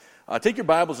Take your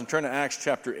Bibles and turn to Acts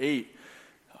chapter 8.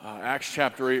 Acts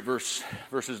chapter 8,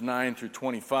 verses 9 through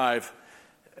 25.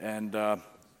 And I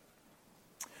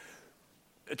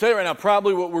tell you right now,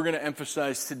 probably what we're going to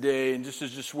emphasize today, and this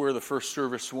is just where the first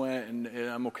service went, and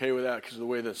I'm okay with that because of the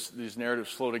way these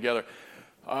narratives flow together.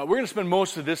 We're going to spend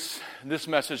most of this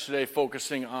message today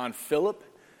focusing on Philip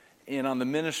and on the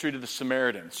ministry to the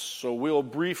Samaritans. So we'll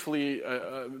briefly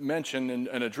mention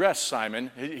and address Simon.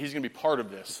 He's going to be part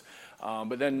of this.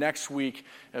 But then next week,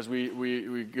 as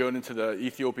we go into the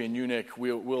Ethiopian eunuch,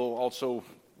 we'll also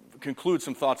conclude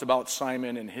some thoughts about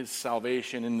Simon and his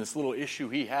salvation and this little issue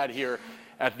he had here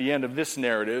at the end of this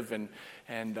narrative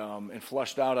and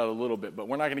fleshed out a little bit. But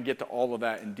we're not going to get to all of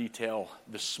that in detail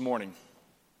this morning.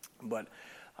 But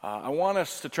I want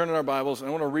us to turn in our Bibles, and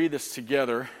I want to read this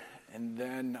together, and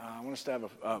then I want us to have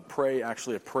a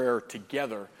prayer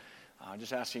together.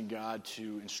 Just asking God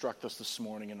to instruct us this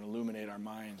morning and illuminate our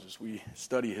minds as we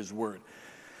study His Word.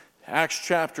 Acts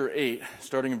chapter 8,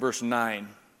 starting in verse 9.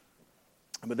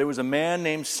 But there was a man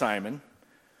named Simon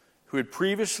who had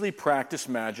previously practiced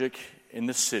magic in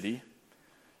the city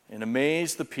and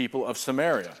amazed the people of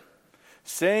Samaria,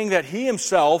 saying that he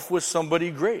himself was somebody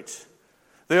great.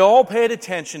 They all paid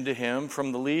attention to him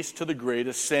from the least to the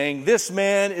greatest, saying, "This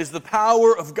man is the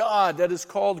power of God that is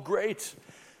called great."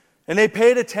 And they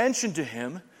paid attention to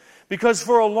him because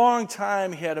for a long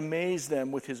time he had amazed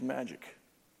them with his magic.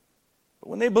 But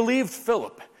when they believed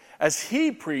Philip, as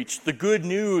he preached the good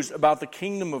news about the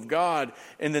kingdom of God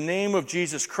in the name of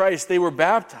Jesus Christ, they were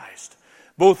baptized,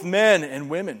 both men and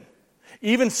women.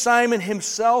 Even Simon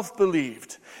himself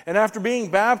believed, and after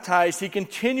being baptized, he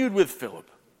continued with Philip.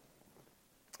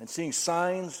 And seeing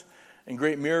signs and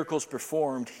great miracles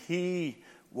performed, he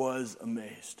was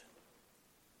amazed.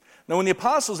 Now, when the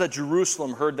apostles at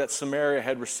Jerusalem heard that Samaria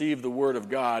had received the word of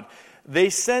God, they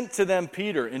sent to them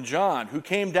Peter and John, who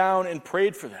came down and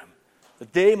prayed for them,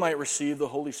 that they might receive the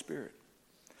Holy Spirit.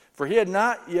 For he had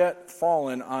not yet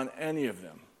fallen on any of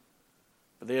them,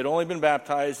 but they had only been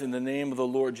baptized in the name of the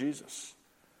Lord Jesus.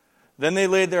 Then they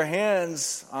laid their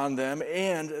hands on them,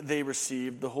 and they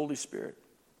received the Holy Spirit.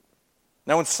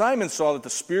 Now, when Simon saw that the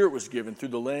Spirit was given through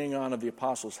the laying on of the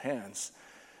apostles' hands,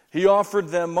 he offered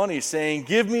them money, saying,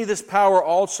 "Give me this power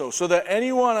also, so that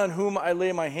anyone on whom I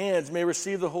lay my hands may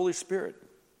receive the Holy Spirit."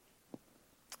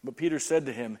 But Peter said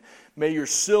to him, "May your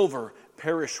silver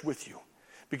perish with you,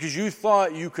 because you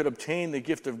thought you could obtain the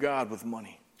gift of God with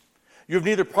money. You have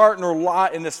neither part nor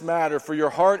lot in this matter, for your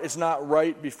heart is not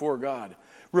right before God.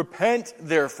 Repent,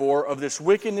 therefore, of this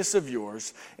wickedness of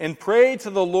yours, and pray to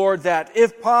the Lord that,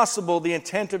 if possible, the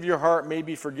intent of your heart may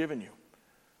be forgiven you.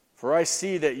 For I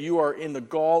see that you are in the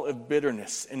gall of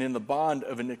bitterness and in the bond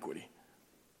of iniquity."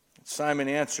 Simon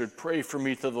answered, "Pray for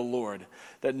me to the Lord,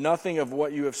 that nothing of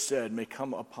what you have said may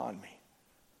come upon me."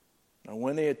 Now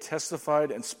when they had testified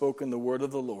and spoken the word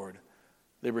of the Lord,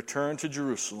 they returned to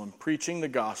Jerusalem, preaching the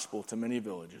gospel to many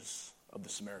villages of the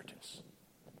Samaritans.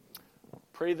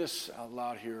 Pray this out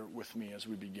loud here with me as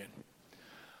we begin.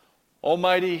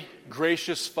 Almighty,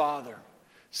 gracious Father,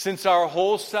 since our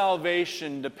whole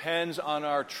salvation depends on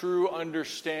our true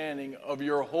understanding of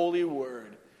your holy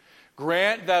word,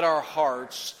 grant that our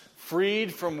hearts,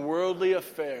 freed from worldly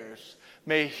affairs,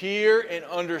 may hear and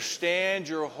understand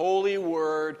your holy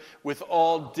word with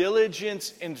all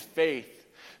diligence and faith,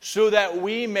 so that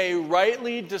we may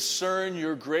rightly discern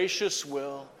your gracious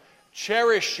will,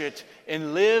 cherish it,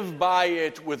 and live by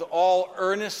it with all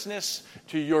earnestness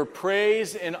to your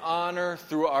praise and honor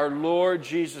through our Lord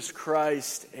Jesus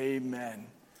Christ. Amen.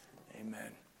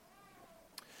 Amen.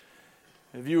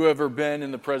 Have you ever been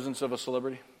in the presence of a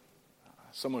celebrity?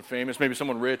 Someone famous, maybe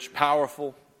someone rich,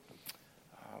 powerful?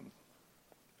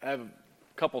 I have a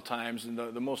couple times, and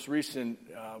the most recent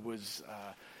was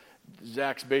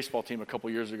Zach's baseball team a couple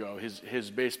years ago.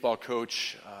 His baseball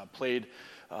coach played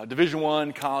Division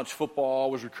I college football,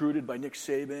 was recruited by Nick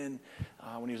Saban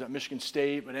when he was at Michigan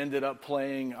State, but ended up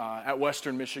playing at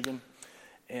Western Michigan.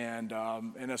 And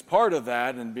as part of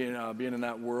that, and being in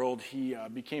that world, he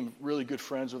became really good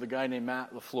friends with a guy named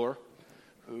Matt LaFleur,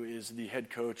 who is the head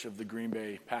coach of the Green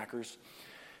Bay Packers.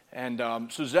 And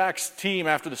so Zach's team,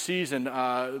 after the season,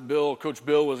 Coach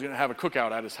Bill was going to have a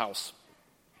cookout at his house.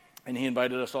 And he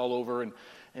invited us all over,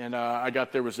 and I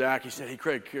got there with Zach. He said, "Hey,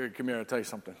 Craig, come here, I'll tell you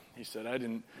something." He said, "I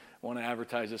didn't want to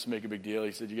advertise this, make a big deal."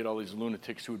 He said, "You get all these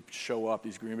lunatics who would show up,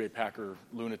 these Green Bay Packer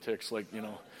lunatics, like,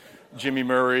 Jimmy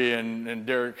Murray and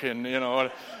Derek, and,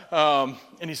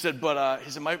 and he said,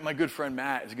 my good friend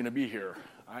Matt is going to be here."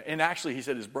 And actually, he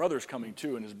said his brother's coming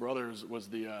too, and his brother was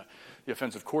the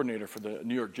offensive coordinator for the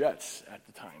New York Jets at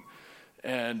the time.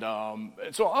 And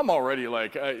so I'm already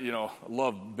like,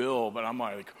 love Bill, but I'm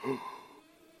like, oh,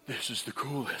 this is the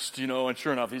coolest, and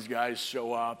sure enough, these guys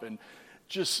show up and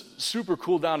just super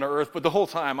cool, down to earth. But the whole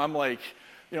time, I'm like,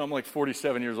 I'm like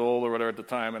 47 years old or whatever at the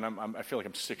time, and I feel like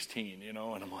I'm 16, and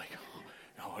I'm like,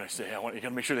 what do I say? You got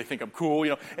to make sure they think I'm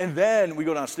cool, And then we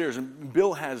go downstairs, and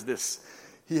Bill has this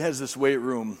weight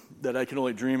room that I can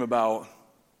only dream about.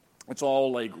 It's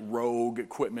all like Rogue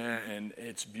equipment, and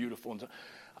it's beautiful. And so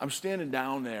I'm standing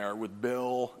down there with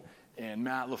Bill and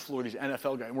Matt LaFleur, these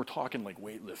NFL guys, and we're talking like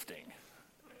weightlifting.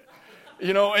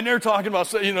 And they're talking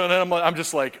about, and I'm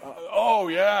just like, oh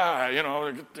yeah, yeah. And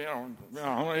I kept saying,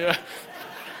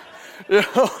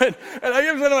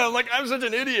 like, I'm such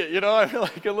an idiot, I feel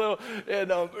like a little,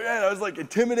 and I was like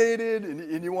intimidated, and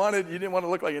you didn't want to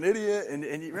look like an idiot, and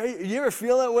right? You ever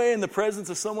feel that way in the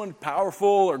presence of someone powerful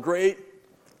or great,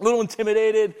 a little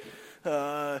intimidated,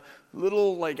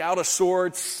 little like out of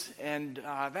sorts, and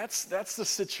that's the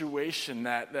situation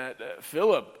that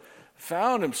Philip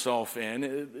found himself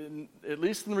in, at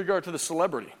least in regard to the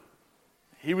celebrity.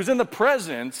 He was in the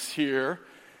presence here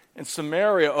in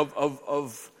Samaria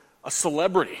of a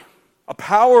celebrity, a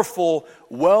powerful,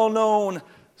 well-known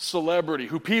celebrity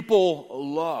who people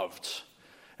loved.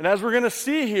 And as we're going to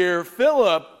see here,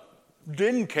 Philip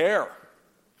didn't care.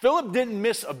 Philip didn't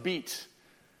miss a beat.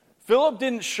 Philip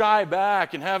didn't shy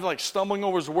back and have like stumbling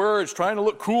over his words, trying to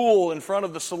look cool in front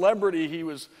of the celebrity he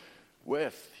was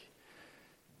with.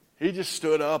 He just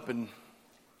stood up and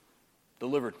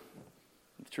delivered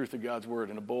the truth of God's word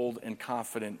in a bold and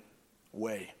confident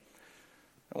way.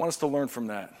 I want us to learn from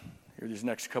that here these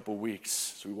next couple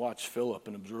weeks as we watch Philip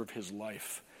and observe his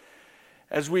life.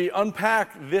 As we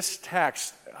unpack this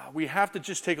text, we have to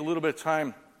just take a little bit of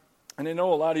time. And I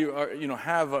know a lot of you are,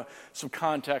 have some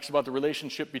context about the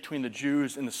relationship between the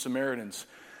Jews and the Samaritans.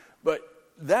 But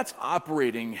that's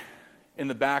operating in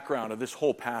the background of this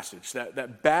whole passage,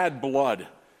 that bad blood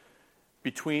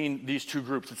between these two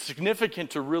groups. It's significant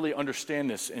to really understand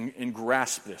this and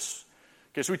grasp this.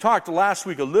 Okay, so we talked last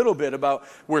week a little bit about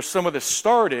where some of this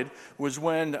started was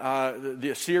when the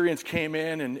Assyrians came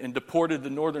in and deported the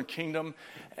northern kingdom,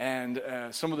 and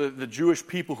some of the Jewish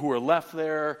people who were left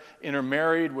there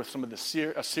intermarried with some of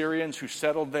the Assyrians who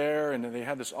settled there, and they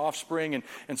had this offspring.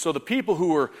 And so the people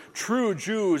who were true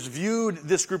Jews viewed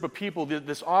this group of people,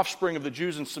 this offspring of the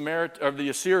Jews and of the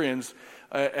Assyrians,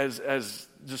 as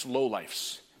just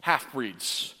lowlifes,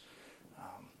 half-breeds.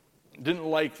 Didn't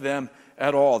like them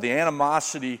at all. The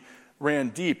animosity ran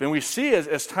deep. And we see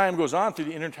as time goes on through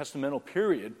the intertestamental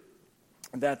period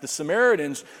that the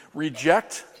Samaritans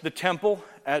reject the temple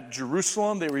at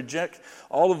Jerusalem. They reject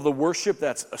all of the worship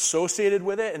that's associated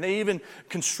with it. And they even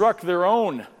construct their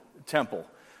own temple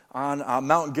on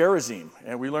Mount Gerizim.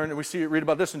 And read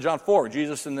about this in John 4,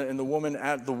 Jesus and the woman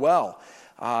at the well.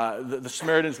 The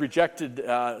Samaritans rejected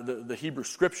the Hebrew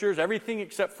scriptures, everything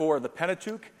except for the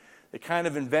Pentateuch. They kind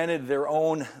of invented their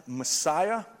own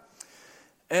Messiah.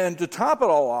 And to top it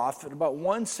all off, at about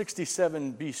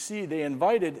 167 BC, they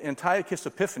invited Antiochus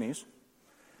Epiphanes,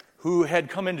 who had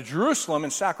come into Jerusalem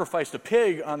and sacrificed a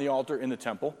pig on the altar in the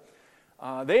temple.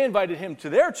 They invited him to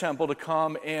their temple to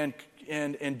come and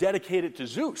dedicate it to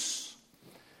Zeus.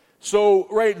 So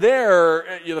right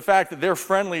there, the fact that they're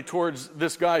friendly towards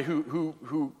this guy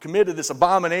who committed this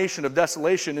abomination of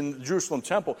desolation in the Jerusalem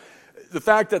temple, the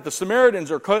fact that the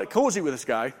Samaritans are cozy with this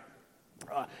guy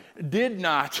did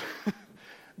not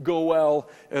go well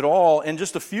at all. And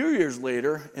just a few years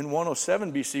later, in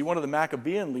 107 BC, one of the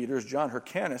Maccabean leaders, John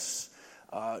Hyrcanus,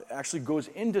 actually goes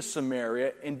into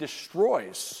Samaria and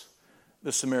destroys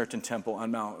the Samaritan temple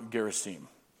on Mount Gerizim.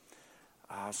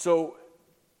 So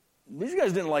these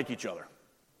guys didn't like each other.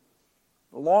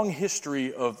 A long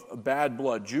history of bad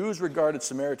blood. Jews regarded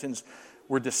Samaritans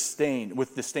with disdain.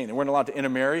 They weren't allowed to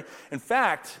intermarry. In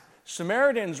fact,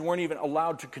 Samaritans weren't even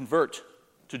allowed to convert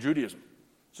to Judaism.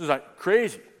 This is like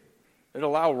crazy. They'd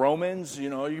allow Romans, you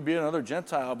could be another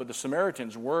Gentile, but the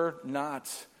Samaritans were not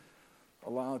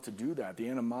allowed to do that. The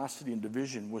animosity and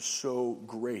division was so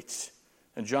great.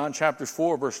 In John chapter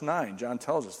 4, verse 9, John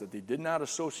tells us that they did not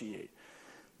associate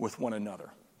with one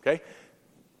another. Okay?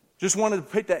 Just wanted to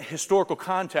put that historical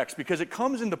context because it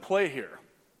comes into play here.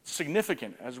 It's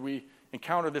significant as we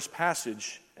encounter this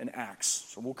passage in Acts.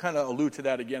 So we'll kind of allude to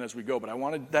that again as we go, but I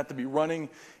wanted that to be running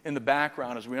in the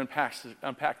background as we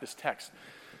unpack this text.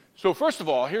 So first of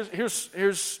all, here's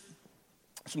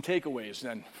some takeaways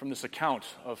then from this account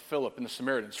of Philip and the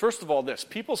Samaritans. First of all,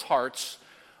 people's hearts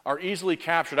are easily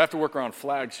captured. I have to work around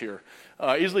flags here.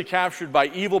 Easily captured by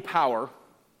evil power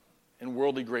and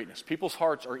worldly greatness. People's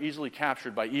hearts are easily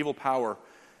captured by evil power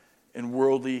and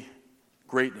worldly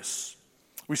greatness.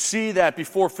 We see that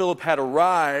before Philip had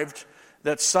arrived,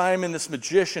 that Simon, this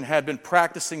magician, had been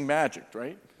practicing magic,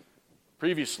 right?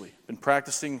 Previously, been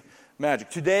practicing magic.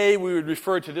 Today, we would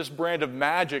refer to this brand of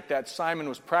magic that Simon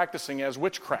was practicing as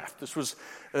witchcraft. This was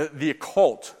the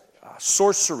occult,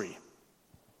 sorcery.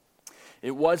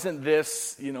 It wasn't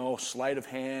this, sleight of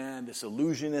hand, this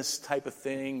illusionist type of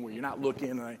thing where you're not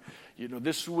looking.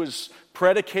 This was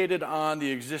predicated on the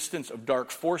existence of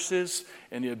dark forces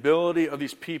and the ability of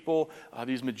these people,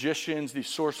 these magicians, these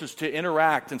sorcerers, to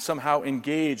interact and somehow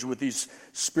engage with these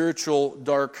spiritual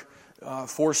dark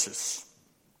forces.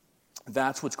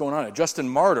 That's what's going on. Justin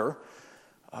Martyr,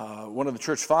 one of the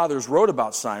church fathers, wrote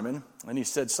about Simon, and he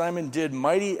said, Simon did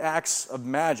mighty acts of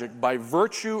magic by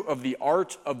virtue of the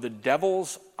art of the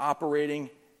devils operating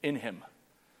in him.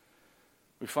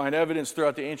 We find evidence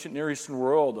throughout the ancient Near Eastern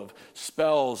world of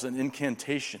spells and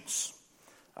incantations.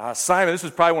 Simon, this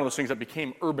is probably one of those things that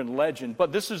became urban legend,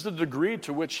 but this is the degree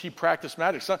to which he practiced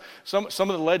magic. Some of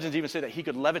the legends even say that he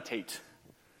could levitate.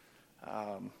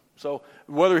 So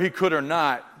whether he could or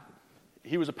not,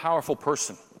 he was a powerful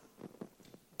person.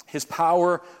 His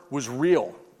power was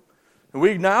real. And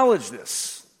we acknowledge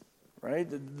this, right?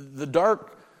 The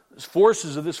dark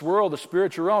forces of this world, the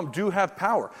spiritual realm, do have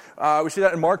power. We see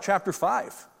that in Mark chapter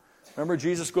 5. Remember,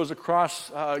 Jesus goes across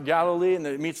Galilee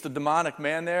and meets the demonic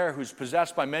man there who's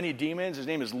possessed by many demons. His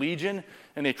name is Legion,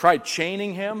 and they tried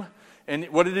chaining him. And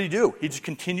what did he do? He just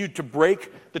continued to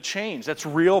break the chains. That's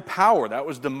real power. That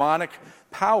was demonic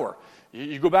power.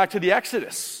 You go back to the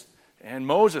Exodus. And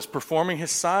Moses performing his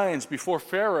signs before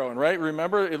Pharaoh. And right,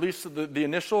 remember at least some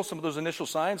of those initial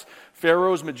signs,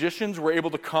 Pharaoh's magicians were able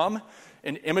to come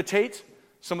and imitate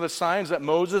some of the signs that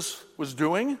Moses was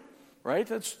doing.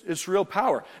 Right? It's real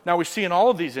power. Now we see in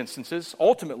all of these instances,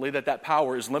 ultimately, that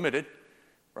power is limited.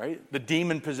 Right? The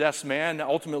demon-possessed man,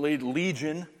 ultimately the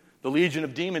legion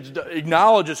of demons,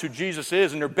 acknowledges who Jesus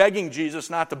is, and they're begging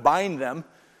Jesus not to bind them.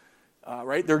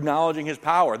 Right? They're acknowledging his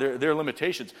power, their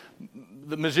limitations.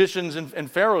 The magicians in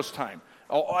Pharaoh's time,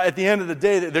 at the end of the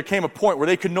day, there came a point where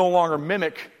they could no longer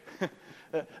mimic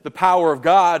the power of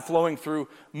God flowing through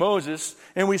Moses,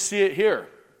 and we see it here.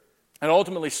 And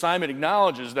ultimately, Simon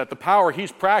acknowledges that the power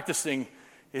he's practicing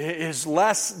is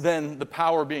less than the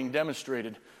power being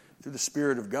demonstrated through the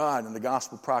Spirit of God and the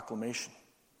gospel proclamation.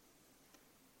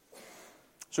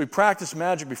 So he practiced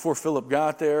magic before Philip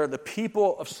got there. The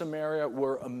people of Samaria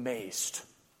were amazed.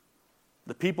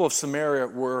 The people of Samaria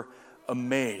were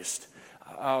amazed.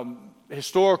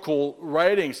 Historical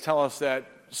writings tell us that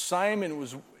Simon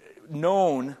was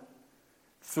known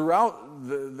throughout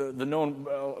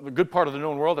the good part of the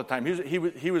known world at the time.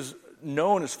 He was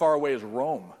known as far away as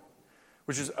Rome,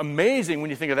 which is amazing when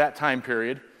you think of that time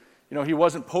period. He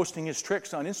wasn't posting his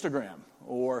tricks on Instagram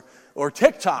or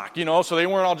TikTok, so they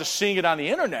weren't all just seeing it on the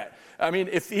internet. I mean,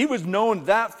 if he was known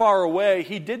that far away,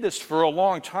 he did this for a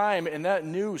long time, and that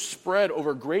news spread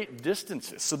over great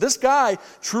distances. So this guy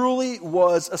truly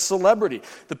was a celebrity.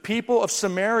 The people of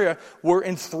Samaria were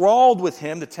enthralled with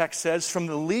him, the text says, from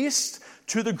the least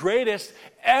to the greatest.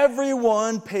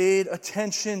 Everyone paid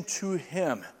attention to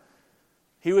him.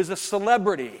 He was a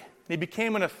celebrity. He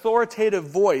became an authoritative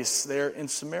voice there in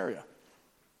Samaria.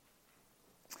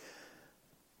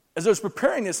 As I was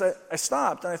preparing this, I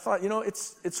stopped and I thought,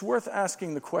 it's worth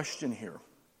asking the question here.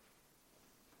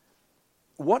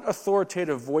 What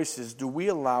authoritative voices do we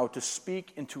allow to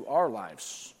speak into our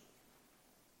lives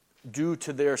due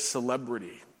to their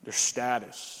celebrity, their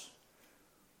status,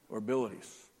 or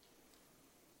abilities?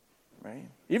 Right?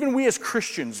 Even we as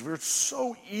Christians, we're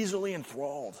so easily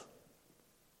enthralled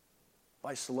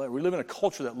by celebrity. We live in a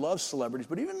culture that loves celebrities,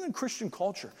 but even in Christian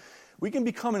culture, we can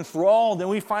become enthralled and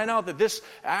we find out that this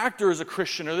actor is a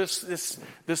Christian or this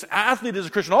athlete is a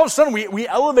Christian. All of a sudden, we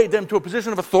elevate them to a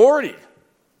position of authority.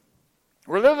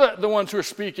 Where they're the ones who are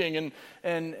speaking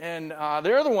and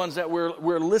they're the ones that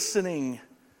we're listening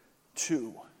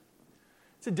to.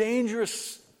 It's a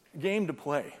dangerous game to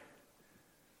play.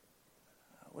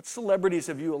 What celebrities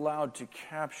have you allowed to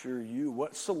capture you?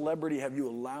 What celebrity have you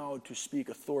allowed to speak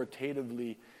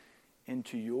authoritatively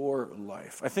into your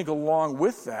life? I think along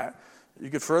with that, you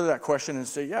could further that question and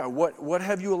say, what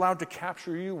have you allowed to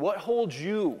capture you? What holds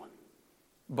you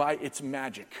by its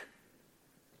magic?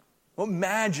 What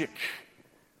magic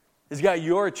has got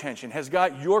your attention, has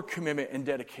got your commitment and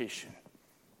dedication,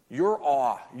 your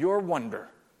awe, your wonder?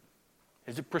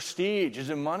 Is it prestige? Is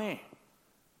it money?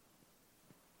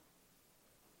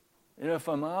 If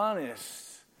I'm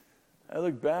honest, I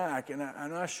look back and I'm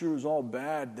not sure it was all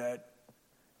bad that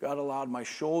God allowed my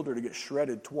shoulder to get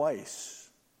shredded twice.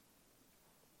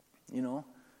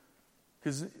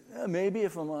 Because maybe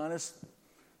if I'm honest,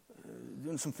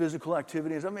 doing some physical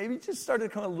activities. Maybe it just started to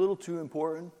become a little too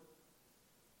important,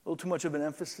 a little too much of an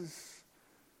emphasis.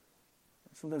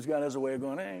 Sometimes God has a way of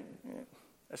going, hey,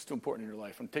 that's too important in your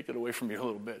life. I'm going to take it away from you a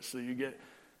little bit so you get,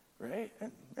 right?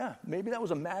 And yeah, maybe that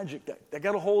was a magic that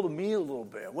got a hold of me a little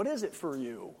bit. What is it for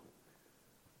you?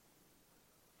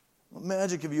 What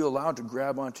magic have you allowed to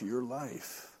grab onto your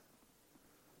life?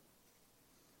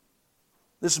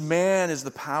 This man is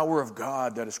the power of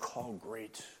God that is called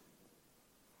great.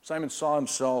 Simon saw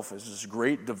himself as this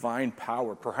great divine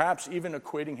power, perhaps even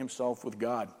equating himself with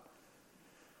God.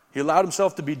 He allowed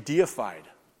himself to be deified.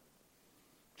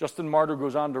 Justin Martyr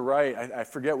goes on to write, I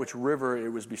forget which river it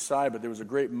was beside, but there was a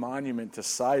great monument to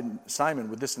Simon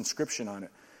with this inscription on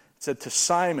it. It said, "To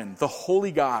Simon, the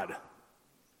holy God."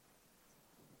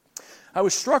 I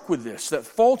was struck with this, that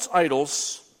false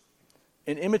idols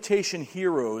and imitation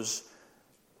heroes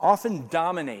often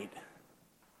dominate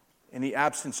in the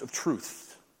absence of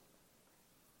truth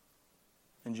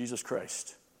in Jesus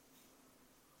Christ.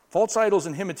 False idols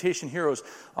and imitation heroes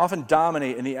often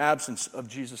dominate in the absence of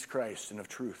Jesus Christ and of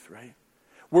truth, right?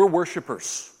 We're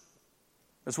worshipers.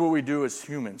 That's what we do as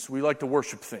humans. We like to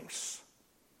worship things.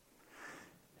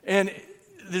 And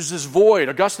there's this void.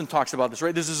 Augustine talks about this,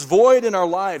 right? There's this void in our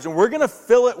lives, and we're going to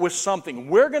fill it with something.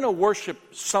 We're going to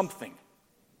worship something.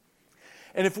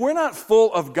 And if we're not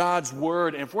full of God's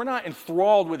word, and if we're not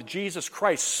enthralled with Jesus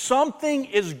Christ, something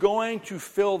is going to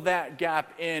fill that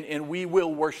gap in, and we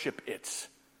will worship it.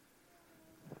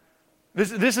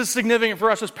 This is significant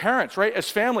for us as parents, right? As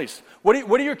families. What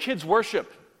do your kids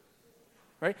worship?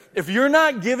 Right? If you're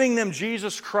not giving them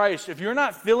Jesus Christ, if you're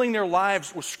not filling their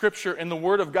lives with Scripture and the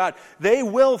Word of God, they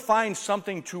will find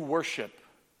something to worship.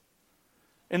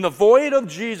 In the void of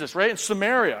Jesus, right? In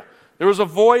Samaria, there was a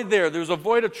void there. There was a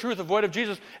void of truth, a void of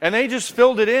Jesus, and they just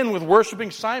filled it in with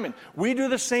worshiping Simon. We do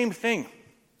the same thing.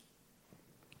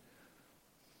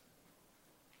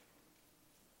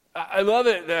 I love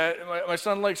it that my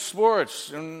son likes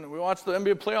sports, and we watch the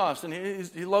NBA playoffs, and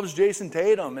he loves Jason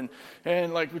Tatum,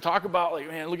 and like we talk about, like,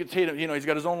 man, look at Tatum, he's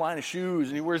got his own line of shoes,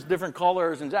 and he wears different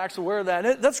colors, and Zach's will wear that,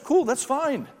 and that's cool, that's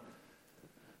fine.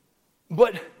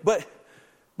 But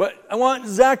I want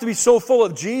Zach to be so full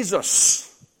of Jesus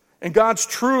and God's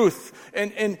truth,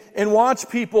 and watch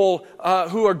people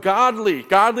who are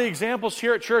godly examples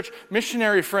here at church,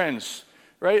 missionary friends.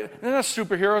 Right? They're not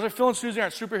superheroes. Phil and Susie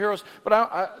aren't superheroes, but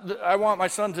I want my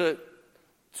son to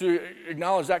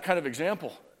acknowledge that kind of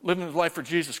example, living his life for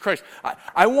Jesus Christ.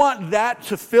 I want that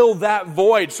to fill that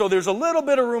void. So there's a little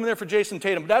bit of room there for Jason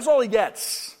Tatum, but that's all he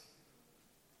gets.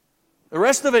 The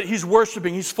rest of it, he's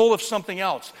worshiping. He's full of something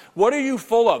else. What are you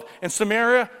full of? In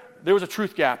Samaria, there was a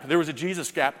truth gap. There was a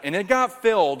Jesus gap, and it got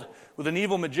filled with an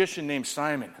evil magician named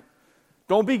Simon.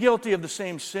 Don't be guilty of the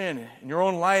same sin in your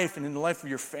own life and in the life of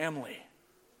your family.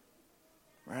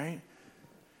 Right?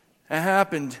 It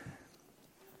happened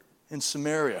in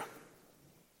Samaria.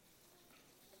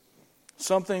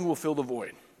 Something will fill the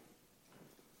void.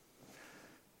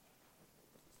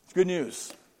 It's good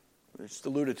news. I just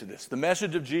alluded to this. The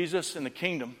message of Jesus and the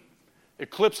kingdom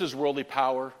eclipses worldly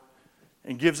power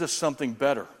and gives us something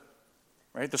better.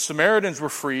 Right? The Samaritans were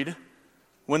freed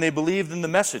when they believed in the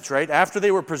message, right? After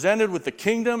they were presented with the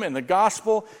kingdom and the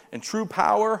gospel and true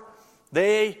power,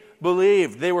 they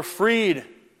believed. They were freed.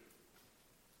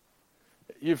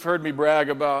 You've heard me brag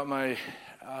about my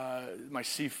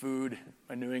seafood,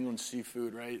 my New England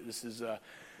seafood, right? This is a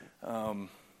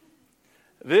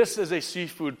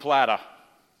seafood platter.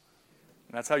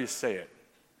 And that's how you say it.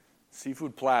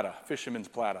 Seafood platter, fisherman's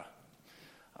platter.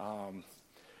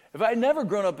 If I had never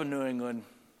grown up in New England,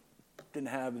 didn't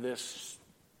have this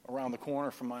around the corner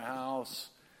from my house.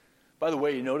 By the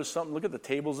way, you notice something? Look at the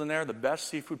tables in there. The best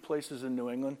seafood places in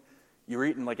New England, you're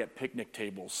eating like at picnic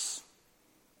tables.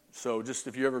 So just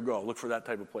if you ever go, look for that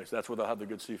type of place. That's where they'll have the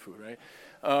good seafood, right?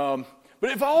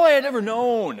 But if all I had ever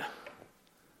known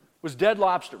was red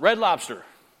lobster.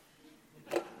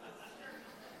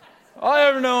 All I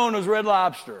ever known was Red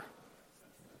Lobster.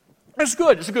 It's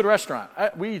good. It's a good restaurant.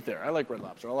 We eat there. I like Red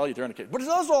Lobster. I'll eat there on occasion. But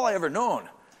that's all I ever known.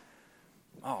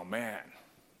 Oh, man.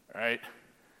 Right?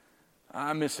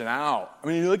 I'm missing out. I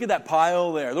mean, you look at that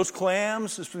pile there. Those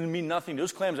clams, this would mean nothing.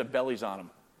 Those clams have bellies on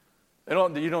them.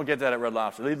 You don't get that at Red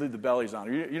Lobster. They leave the bellies on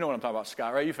them. You know what I'm talking about,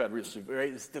 Scott, right? You've had real soup,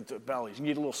 right? It's the bellies. You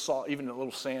need a little salt, even a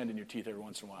little sand in your teeth every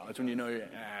once in a while. That's when you know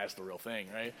that's the real thing,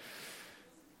 right?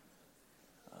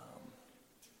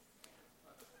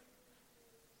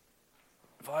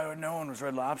 If I had known it was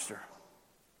Red Lobster.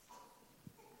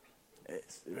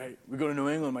 Right? We go to New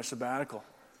England, my sabbatical.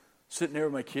 Sitting there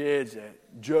with my kids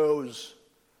at Joe's,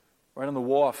 right on the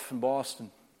wharf in Boston.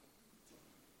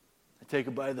 I take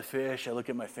a bite of the fish. I look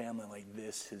at my family like,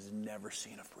 this has never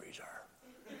seen a freezer.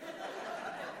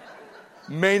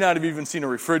 May not have even seen a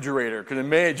refrigerator because it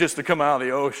may just to come out of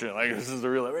the ocean. Like, this is the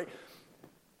real, right?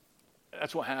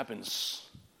 That's what happens.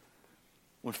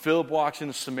 When Philip walks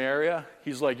into Samaria,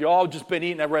 he's like, y'all just been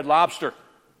eating that red lobster.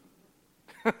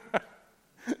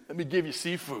 Let me give you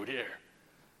seafood here.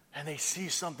 And they see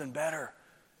something better,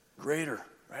 greater,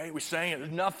 right? We sang it.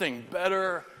 There's nothing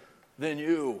better than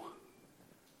you.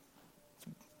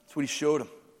 That's what he showed him.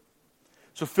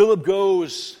 So Philip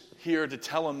goes here to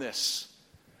tell him this.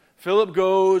 Philip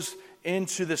goes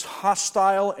into this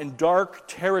hostile and dark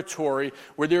territory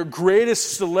where their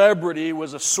greatest celebrity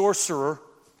was a sorcerer.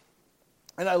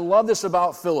 And I love this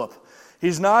about Philip.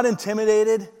 He's not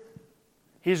intimidated.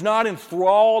 He's not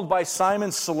enthralled by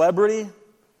Simon's celebrity.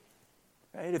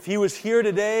 Right? If he was here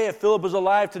today, if Philip was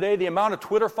alive today, the amount of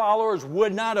Twitter followers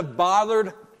would not have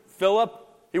bothered Philip.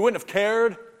 He wouldn't have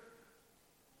cared.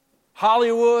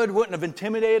 Hollywood wouldn't have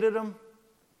intimidated him.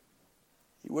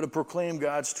 He would have proclaimed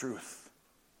God's truth.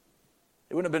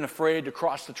 He wouldn't have been afraid to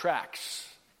cross the tracks.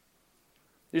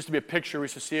 There used to be a picture, we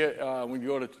used to see it when we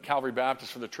go to Calvary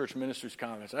Baptist for the church ministries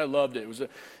conference. I loved it. It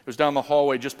was down the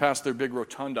hallway just past their big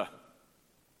rotunda.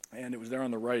 And it was there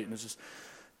on the right. And there's this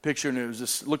picture, and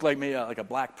it looked like me, like a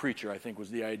black preacher, I think was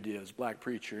the idea. It was a black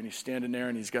preacher. And he's standing there,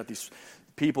 and he's got these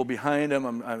people behind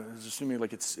him. I was assuming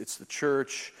like it's the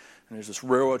church, and there's this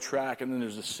railroad track, and then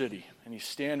there's the city. And he's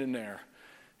standing there,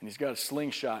 and he's got a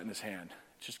slingshot in his hand.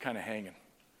 It's just kind of hanging.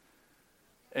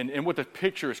 And what the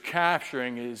picture is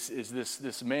capturing is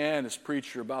this man, this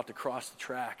preacher, about to cross the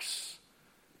tracks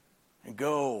and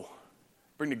go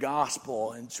bring the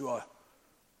gospel into a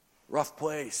rough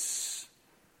place.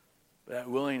 That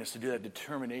willingness to do that,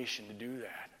 determination to do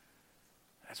that.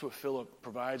 That's what Philip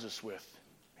provides us with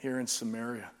here in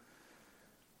Samaria.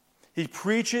 He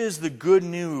preaches the good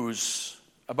news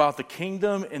about the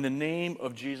kingdom in the name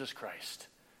of Jesus Christ.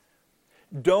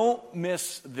 Don't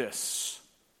miss this.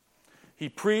 He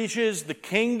preaches the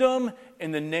kingdom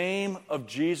in the name of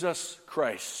Jesus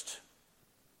Christ.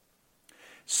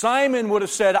 Simon would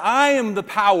have said, I am the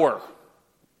power.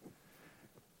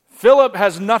 Philip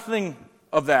has nothing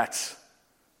of that.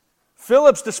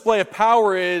 Philip's display of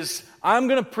power is, I'm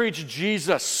going to preach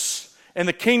Jesus and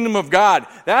the kingdom of God.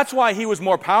 That's why he was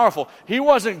more powerful. He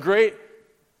wasn't great.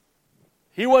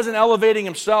 He wasn't elevating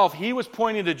himself. He was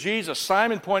pointing to Jesus.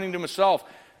 Simon pointing to himself.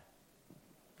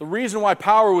 The reason why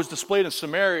power was displayed in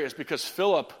Samaria is because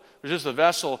Philip was just a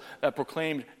vessel that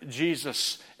proclaimed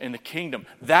Jesus and the kingdom.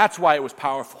 That's why it was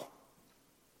powerful.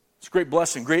 It's a great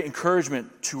blessing, great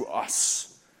encouragement to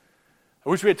us. I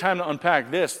wish we had time to unpack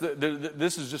this.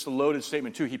 This is just a loaded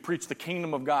statement too. He preached the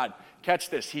kingdom of God. Catch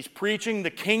this. He's preaching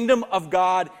the kingdom of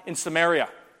God in Samaria.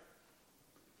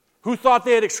 Who thought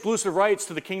they had exclusive rights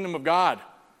to the kingdom of God?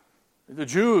 The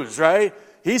Jews, right?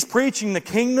 He's preaching the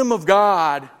kingdom of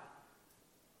God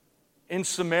in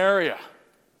Samaria.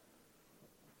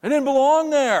 They didn't belong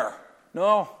there.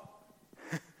 No.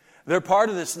 They're part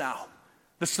of this now.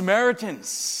 The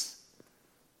Samaritans.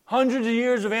 Hundreds of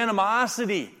years of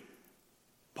animosity.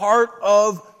 Part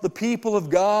of the people of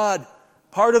God.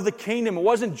 Part of the kingdom. It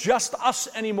wasn't just us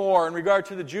anymore in regard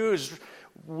to the Jews.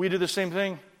 We do the same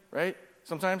thing, right?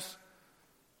 Sometimes.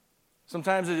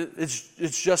 Sometimes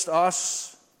it's just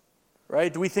us,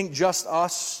 right? Do we think just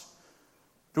us?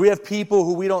 Do we have people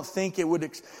who we don't think it would,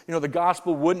 the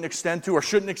gospel wouldn't extend to or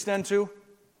shouldn't extend to?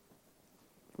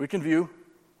 We can view,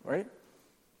 right?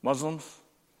 Muslims,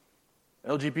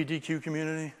 LGBTQ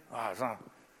community. I'm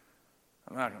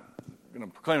not going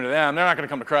to proclaim to them. They're not going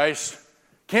to come to Christ.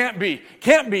 Can't be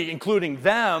including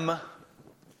them.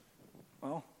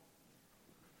 Well,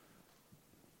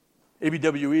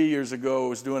 ABWE years ago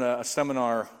was doing a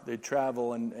seminar. They'd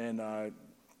travel and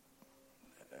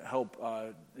help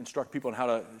instruct people on how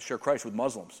to share Christ with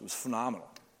Muslims. It was phenomenal.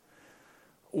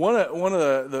 One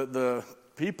of the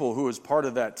people who was part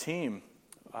of that team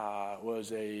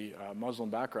was a Muslim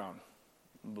background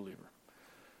believer.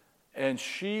 And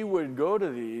she would go to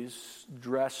these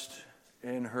dressed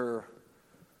in her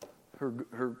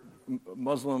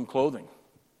Muslim clothing.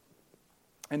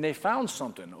 And they found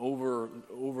something over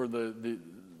the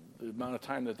amount of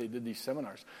time that they did these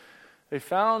seminars. They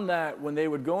found that when they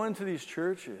would go into these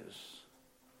churches,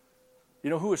 you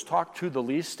know who was talked to the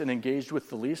least and engaged with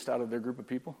the least out of their group of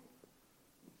people?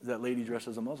 That lady dressed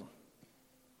as a Muslim.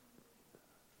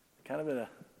 Kind of a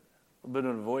bit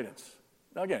of an avoidance.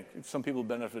 Now again, some people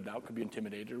benefit of the doubt, could be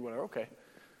intimidated or whatever, okay.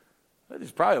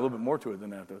 There's probably a little bit more to it than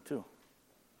that though too.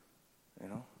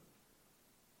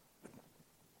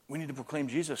 We need to proclaim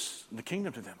Jesus and the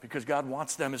kingdom to them because God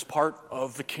wants them as part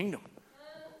of the kingdom.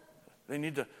 They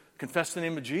need to confess the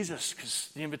name of Jesus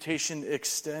because the invitation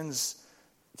extends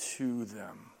to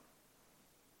them.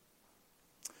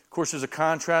 Of course, there's a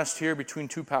contrast here between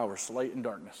two powers, light and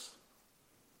darkness.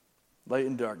 Light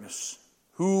and darkness.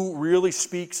 Who really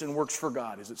speaks and works for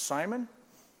God? Is it Simon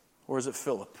or is it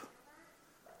Philip?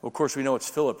 Well, of course, we know it's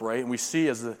Philip, right? And we see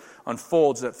as it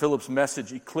unfolds that Philip's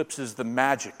message eclipses the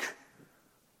magic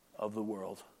of the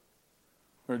world.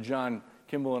 Remember John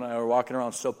Kimball and I were walking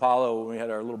around Sao Paulo when we had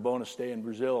our little bonus stay in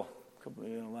Brazil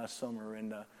last summer.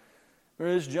 And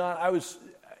remember this, John?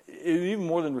 Even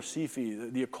more than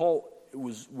Recife, the occult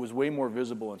was way more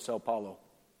visible in Sao Paulo.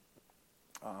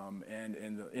 And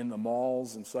in the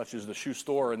malls and such as the shoe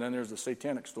store, and then there's the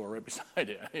satanic store right beside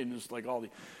it. I mean, just like all the...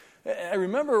 I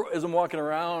remember as I'm walking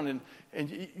around,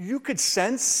 and you could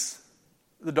sense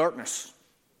the darkness.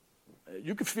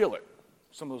 You could feel it,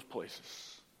 some of those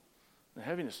places, the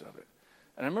heaviness of it.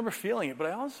 And I remember feeling it, but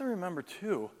I also remember,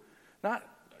 too, not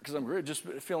because I'm great, just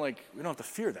feeling like we don't have to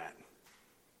fear that.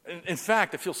 In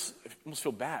fact, I almost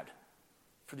feel bad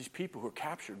for these people who are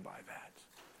captured by that.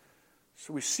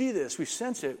 So we see this, we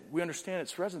sense it, we understand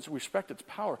its presence, we respect its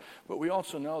power, but we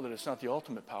also know that it's not the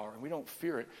ultimate power, and we don't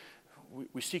fear it.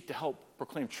 We seek to help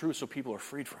proclaim truth so people are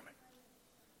freed from it.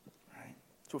 Right?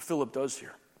 That's what Philip does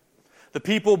here. The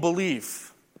people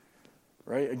believe.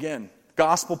 Right? Again,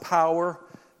 gospel power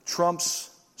trumps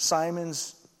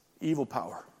Simon's evil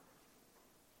power.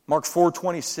 Mark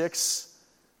 4:26.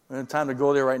 We don't have time to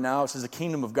go there right now. It says the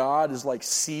kingdom of God is like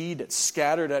seed that's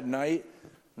scattered at night.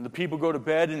 And the people go to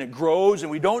bed and it grows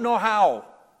and we don't know how.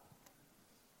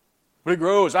 But it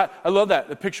grows. I love that,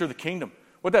 the picture of the kingdom.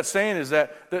 What that's saying is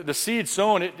that the seed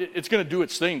sown, it's going to do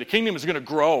its thing. The kingdom is going to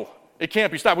grow. It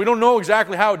can't be stopped. We don't know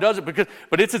exactly how it does it,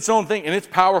 but it's its own thing, and it's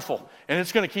powerful, and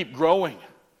it's going to keep growing.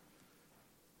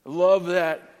 I love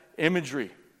that imagery.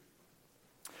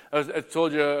 I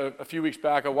told you a few weeks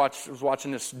back, I was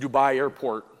watching this Dubai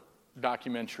airport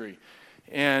documentary.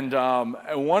 And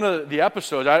one of the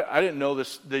episodes, I didn't know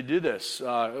this. They did this.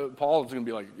 Paul is going to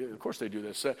be like, yeah, of course they do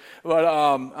this. But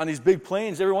on these big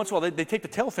planes, every once in a while, they take the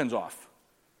tail fins off.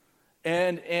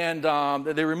 And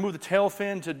they remove the tail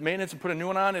fin to maintenance and put a new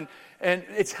one on, and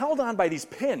it's held on by these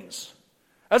pins.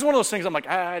 That's one of those things I'm like,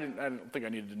 I don't think I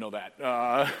needed to know that.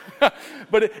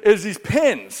 But it's these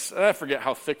pins. I forget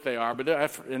how thick they are,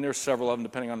 and there's several of them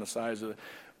depending on the size of it.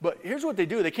 But here's what they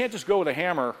do. They can't just go with a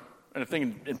hammer and a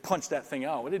thing and punch that thing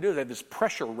out. What they do is they have this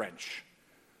pressure wrench.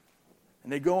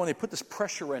 And they go and they put this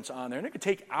pressure wrench on there, and it could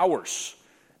take hours.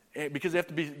 Because they have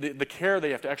to be the care they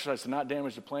have to exercise to not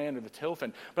damage the plane or the tail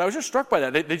fin. But I was just struck by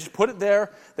that. They just put it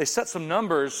there, they set some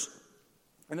numbers,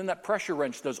 and then that pressure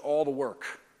wrench does all the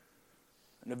work.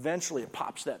 And eventually it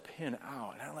pops that pin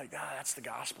out. And I'm like, that's the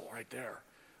gospel right there.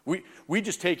 We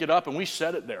just take it up and we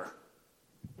set it there.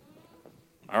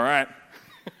 All right.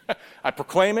 I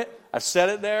proclaim it, I've set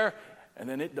it there, and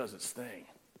then it does its thing.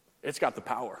 It's got the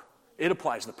power. It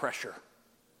applies the pressure.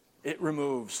 It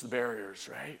removes the barriers,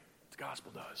 right? The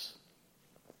gospel does.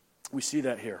 We see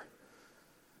that here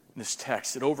in this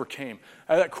text. It overcame.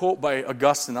 I have that quote by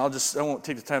Augustine. I won't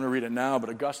take the time to read it now, but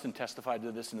Augustine testified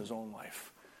to this in his own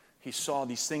life. He saw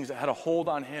these things that had a hold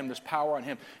on him, this power on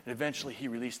him, and eventually he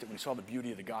released it when he saw the beauty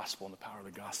of the gospel and the power of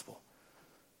the gospel.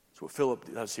 That's what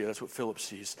Philip does here. That's what Philip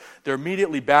sees. They're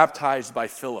immediately baptized by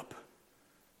Philip.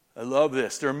 I love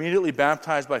this. They're immediately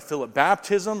baptized by Philip.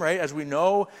 Baptism, right, as we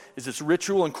know, is this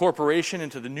ritual incorporation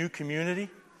into the new community.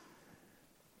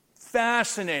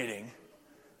 Fascinating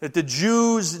that the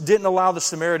Jews didn't allow the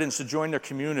Samaritans to join their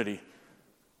community.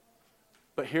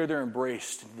 But here they're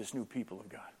embraced into this new people of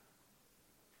God.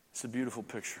 It's a beautiful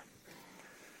picture.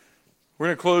 We're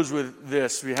going to close with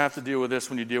this. We have to deal with this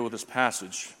when you deal with this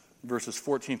passage. Verses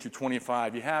 14 through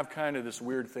 25. You have kind of this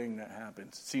weird thing that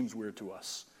happens. It seems weird to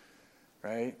us,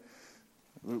 right?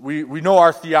 We know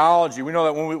our theology. We know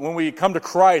that when we come to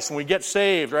Christ, when we get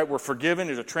saved, right, we're forgiven.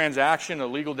 There's a transaction, a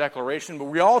legal declaration, but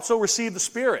we also receive the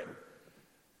Spirit.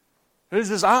 There's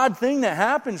this odd thing that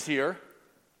happens here.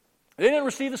 They didn't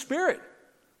receive the Spirit.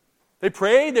 They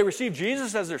prayed, they received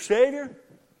Jesus as their Savior.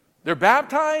 They're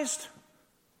baptized,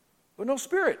 but no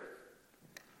Spirit.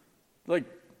 Like,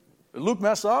 did Luke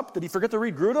mess up? Did he forget to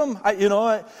read Grudem?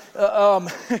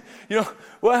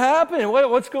 What happened?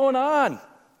 What's going on?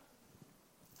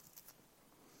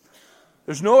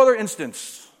 There's no other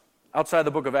instance outside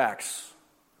the book of Acts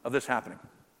of this happening.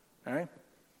 All right?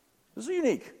 This is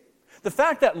unique. The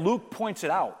fact that Luke points it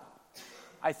out,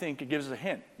 I think it gives us a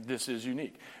hint. This is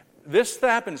unique. This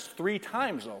happens 3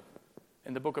 times, though,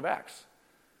 in the book of Acts,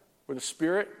 where the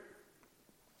Spirit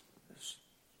is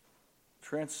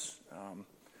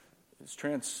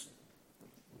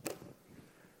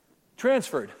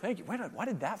Transferred. Thank you. Why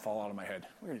did that fall out of my head?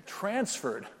 We're going to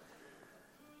transferred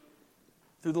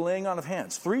through the laying on of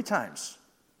hands 3 times.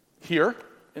 Here,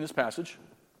 in this passage,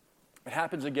 it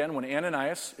happens again when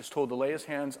Ananias is told to lay his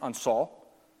hands on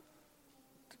Saul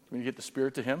when you get the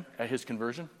Spirit to him at his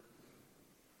conversion.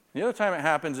 The other time it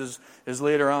happens is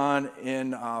later on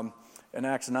in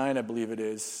Acts 9, I believe it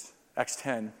is. Acts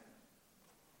 10.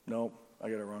 No, I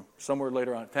got it wrong. Somewhere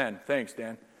later on. 10. Thanks,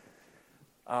 Dan.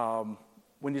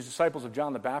 When these disciples of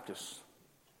John the Baptist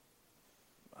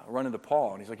run into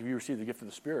Paul, and he's like, have you received the gift of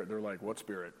the Spirit? They're like, what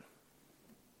Spirit?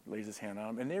 He lays his hand on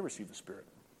them, and they receive the Spirit.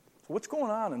 So what's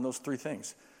going on in those 3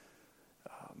 things?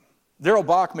 Darrell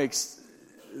Bach makes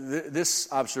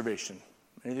this observation.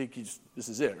 I think this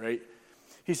is it, right?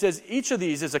 He says, each of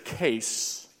these is a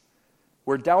case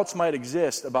where doubts might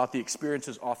exist about the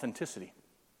experience's authenticity.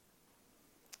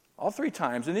 All 3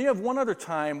 times. And then you have one other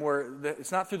time where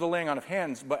it's not through the laying on of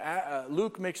hands, but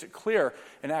Luke makes it clear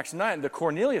in Acts 9, the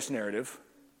Cornelius narrative,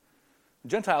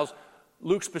 Gentiles,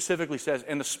 Luke specifically says,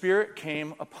 and the Spirit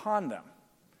came upon them.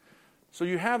 So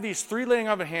you have these 3 laying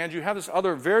on of hands. You have this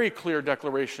other very clear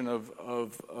declaration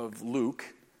of Luke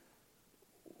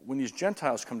when these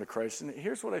Gentiles come to Christ. And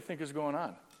here's what I think is going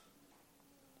on.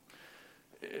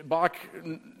 Bach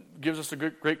gives us a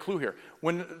great clue here.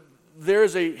 When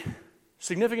there's a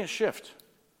significant shift,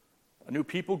 a new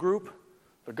people group,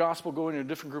 the gospel going to a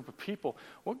different group of people,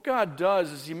 what God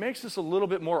does is he makes this a little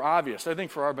bit more obvious, I think,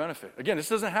 for our benefit. Again, this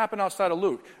doesn't happen outside of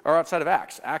Luke or outside of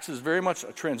Acts. Acts is very much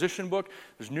a transition book.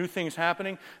 There's new things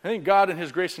happening. I think God in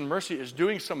his grace and mercy is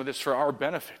doing some of this for our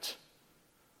benefit,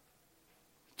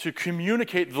 to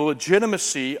communicate the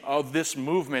legitimacy of this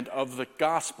movement of the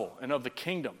gospel and of the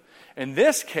kingdom. In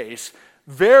this case,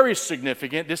 very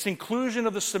significant, this inclusion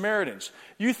of the Samaritans.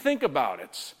 You think about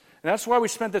it. And that's why we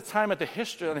spent the time on the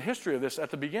history of this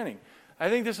at the beginning. I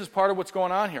think this is part of what's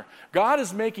going on here. God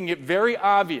is making it very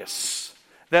obvious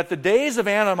that the days of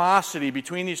animosity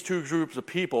between these 2 groups of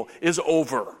people is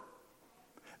over.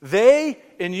 They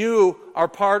and you are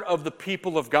part of the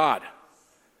people of God.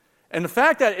 And the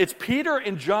fact that it's Peter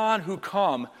and John who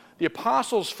come, the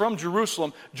apostles from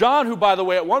Jerusalem, John, who, by the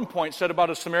way, at one point said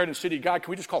about a Samaritan city, God, can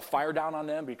we just call fire down on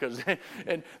them? Because,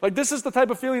 and like, this is the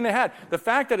type of feeling they had. The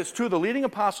fact that it's 2 of the leading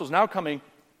apostles now coming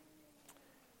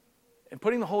and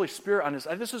putting the Holy Spirit on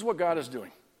this is what God is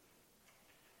doing.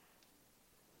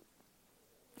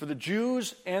 For the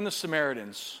Jews and the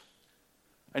Samaritans,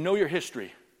 I know your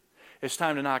history. It's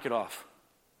time to knock it off.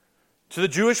 To the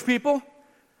Jewish people,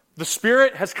 the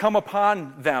Spirit has come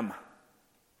upon them.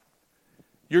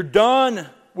 You're done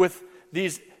with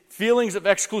these feelings of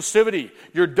exclusivity.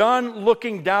 You're done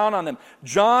looking down on them.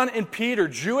 John and Peter,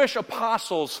 Jewish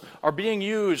apostles, are being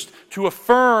used to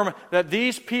affirm that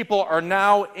these people are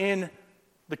now in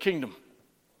the kingdom,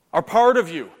 are part of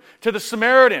you. To the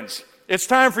Samaritans, it's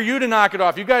time for you to knock it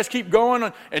off. You guys keep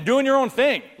going and doing your own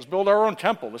thing. Let's build our own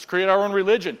temple. Let's create our own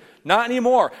religion. Not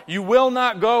anymore. You will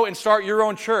not go and start your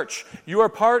own church. You are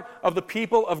part of the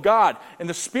people of God. And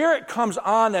the Spirit comes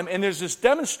on them, and there's this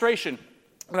demonstration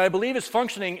that I believe is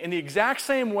functioning in the exact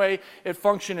same way it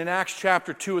functioned in Acts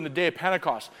chapter 2 in the day of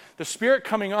Pentecost. The Spirit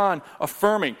coming on,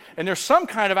 affirming. And there's some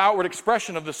kind of outward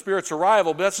expression of the Spirit's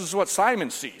arrival, but this is what Simon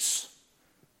sees.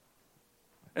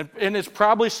 And it's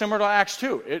probably similar to Acts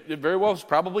 2. It very well is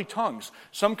probably tongues.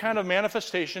 Some kind of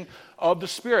manifestation of the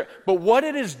Spirit. But what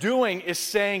it is doing is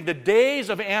saying the days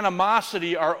of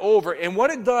animosity are over. And what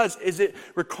it does is it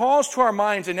recalls to our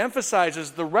minds and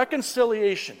emphasizes the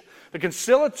reconciliation, the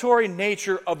conciliatory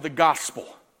nature of the gospel.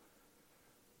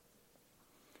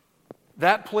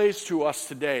 That plays to us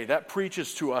today. That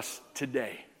preaches to us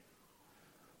today.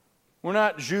 We're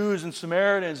not Jews and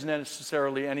Samaritans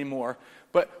necessarily anymore.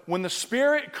 But when the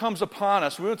Spirit comes upon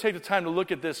us, we won't take the time to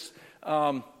look at this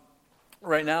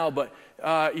right now, but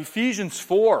Ephesians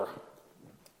 4,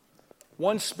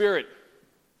 one Spirit.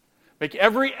 Make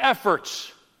every effort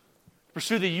to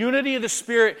pursue the unity of the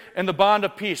Spirit and the bond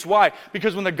of peace. Why?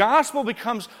 Because when the gospel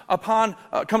comes upon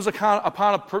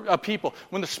a people,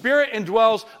 when the Spirit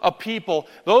indwells a people,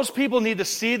 those people need to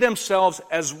see themselves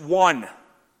as one.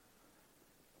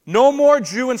 No more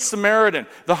Jew and Samaritan.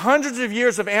 The hundreds of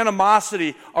years of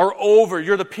animosity are over.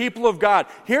 You're the people of God.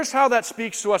 Here's how that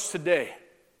speaks to us today.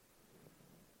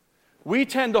 We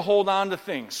tend to hold on to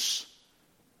things.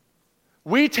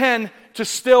 We tend to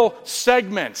still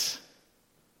segment.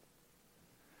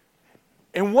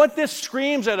 And what this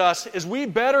screams at us is we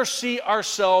better see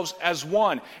ourselves as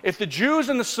one. If the Jews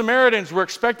and the Samaritans were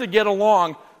expected to get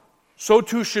along, so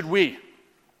too should we.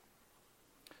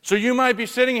 So you might be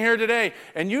sitting here today,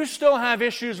 and you still have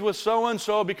issues with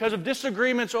so-and-so because of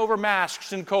disagreements over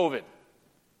masks and COVID.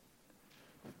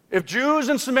 If Jews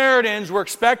and Samaritans were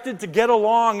expected to get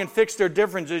along and fix their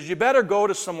differences, you better go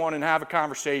to someone and have a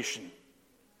conversation.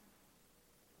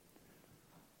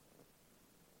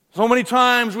 So many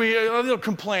times we have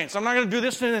complaints. I'm not going to do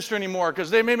this ministry anymore because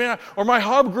they made me, or my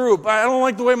hub group. I don't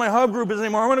like the way my hub group is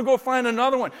anymore. I'm going to go find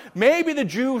another one. Maybe the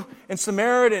Jew and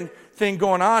Samaritan thing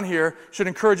going on here should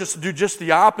encourage us to do just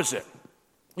the opposite.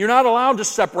 You're not allowed to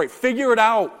separate. Figure it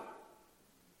out.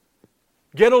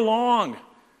 Get along.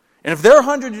 And if their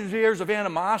hundreds of years of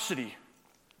animosity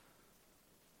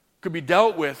could be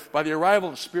dealt with by the arrival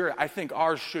of the Spirit, I think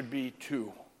ours should be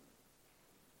too.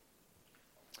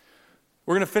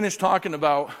 We're going to finish talking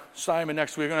about Simon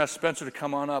next week. We're going to ask Spencer to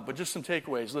come on up. But just some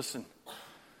takeaways. Listen.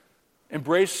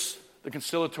 Embrace the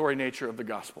conciliatory nature of the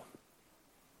gospel.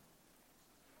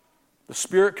 The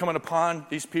Spirit coming upon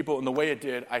these people in the way it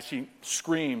did, I see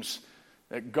screams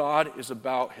that God is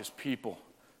about His people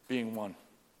being one.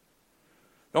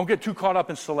 Don't get too caught up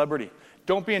in celebrity.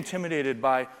 Don't be intimidated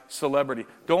by celebrity.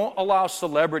 Don't allow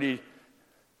celebrity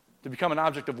to become an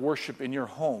object of worship in your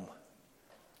home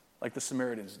like the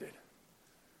Samaritans did.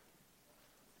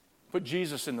 Put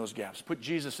Jesus in those gaps. Put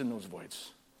Jesus in those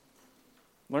voids.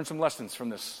 Learn some lessons from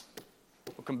this.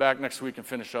 We'll come back next week and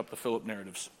finish up the Philip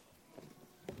narratives.